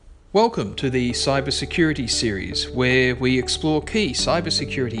Welcome to the Cybersecurity series, where we explore key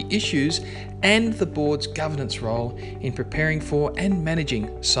cybersecurity issues and the board's governance role in preparing for and managing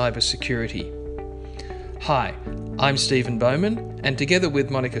cybersecurity. Hi, I'm Stephen Bowman, and together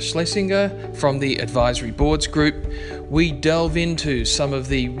with Monica Schlesinger from the Advisory Boards Group, we delve into some of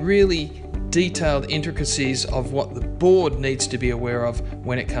the really detailed intricacies of what the board needs to be aware of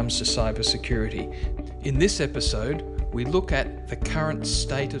when it comes to cybersecurity. In this episode, we look at the current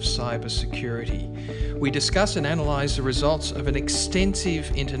state of cybersecurity. We discuss and analyse the results of an extensive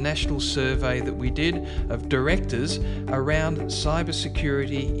international survey that we did of directors around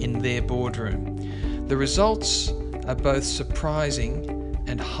cybersecurity in their boardroom. The results are both surprising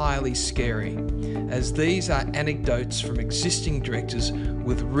and highly scary, as these are anecdotes from existing directors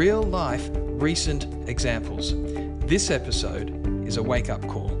with real-life recent examples. This episode is a wake-up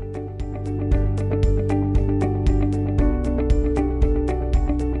call.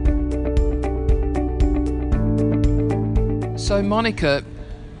 So Monica,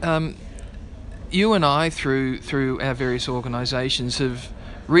 you and I, through our various organisations, have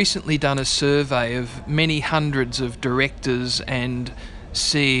recently done a survey of many hundreds of directors and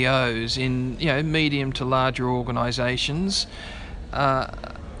CEOs in medium to larger organisations,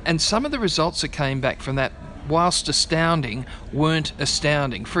 and some of the results that came back from that, whilst astounding, weren't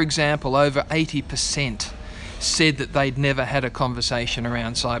astounding. For example, over 80% said that they'd never had a conversation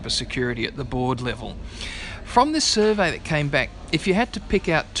around cybersecurity at the board level. From this survey that came back, if you had to pick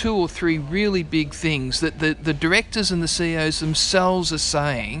out two or three really big things that the directors and the CEOs themselves are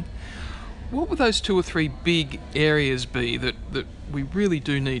saying, what would those two or three big areas be that we really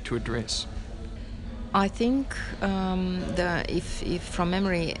do need to address? I think if from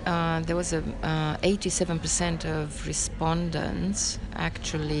memory, there was 87% of respondents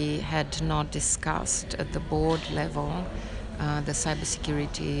actually had not discussed at the board level the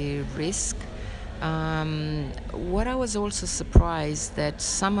cybersecurity risk. What I was also surprised that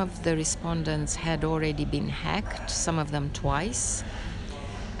some of the respondents had already been hacked, some of them twice,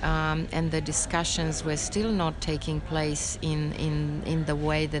 and the discussions were still not taking place in the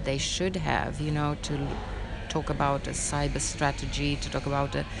way that they should have, to talk about a cyber strategy, to talk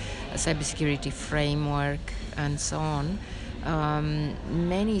about a cybersecurity framework, and so on.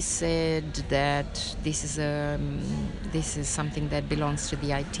 Many said that this is something that belongs to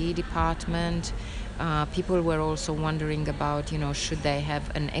the IT department. People were also wondering about, should they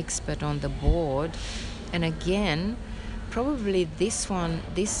have an expert on the board? And again, probably this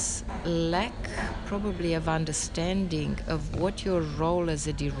lack probably of understanding of what your role as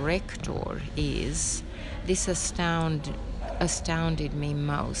a director is, this astounded me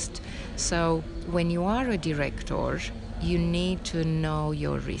most. So when you are a director, you need to know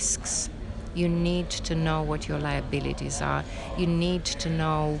your risks. You need to know what your liabilities are. You need to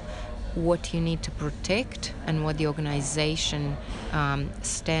know what you need to protect and what the organization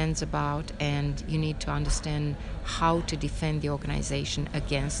stands about, and you need to understand how to defend the organization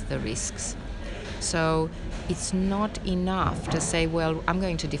against the risks. So it's not enough to say, well, I'm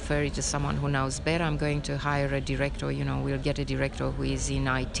going to defer it to someone who knows better. I'm going to hire a director, we'll get a director who is in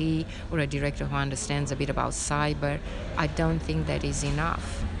IT or a director who understands a bit about cyber. I don't think that is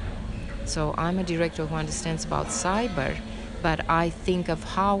enough. So I'm a director who understands about cyber, but I think of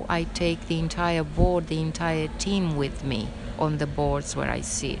how I take the entire board, the entire team with me on the boards where I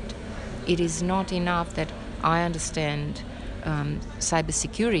sit. It is not enough that I understand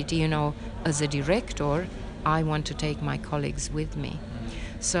cybersecurity, as a director, I want to take my colleagues with me.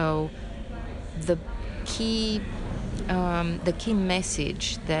 So the key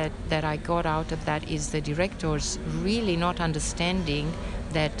message that I got out of that is the directors really not understanding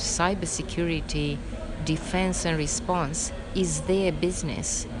that cybersecurity, defense and response is their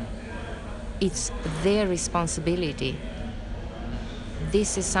business. It's their responsibility.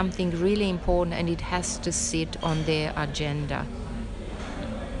 This is something really important, and it has to sit on their agenda.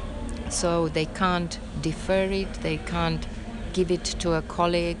 So they can't defer it, they can't give it to a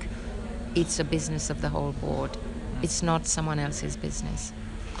colleague. It's a business of the whole board. It's not someone else's business.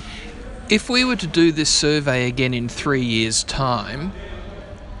 If we were to do this survey again in 3 years' time,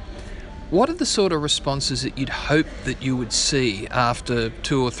 what are the sort of responses that you'd hope that you would see after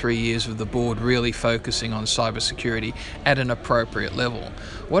 2 or 3 years of the board really focusing on cybersecurity at an appropriate level?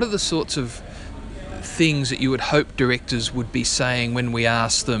 What are the sorts of things that you would hope directors would be saying when we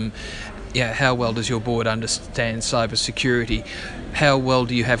ask them, how well does your board understand cybersecurity? How well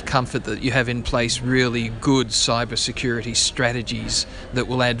do you have comfort that you have in place really good cybersecurity strategies that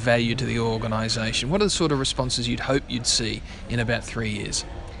will add value to the organisation? What are the sort of responses you'd hope you'd see in about 3 years?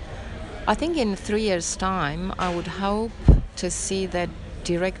 I think in 3 years' time, I would hope to see that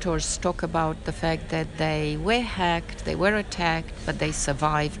directors talk about the fact that they were hacked, they were attacked, but they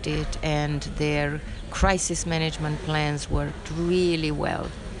survived it, and their crisis management plans worked really well.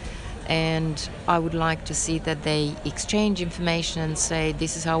 And I would like to see that they exchange information and say,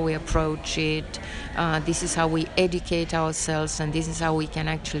 this is how we approach it, this is how we educate ourselves, and this is how we can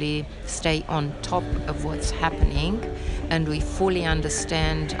actually stay on top of what's happening, and we fully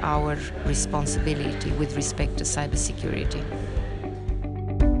understand our responsibility with respect to cybersecurity.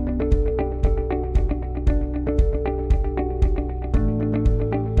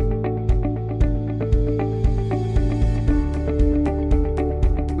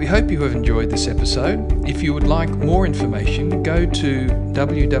 We hope you have enjoyed this episode. If you would like more information, go to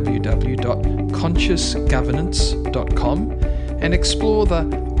www.consciousgovernance.com and explore the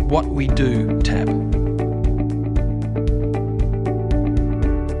What We Do tab.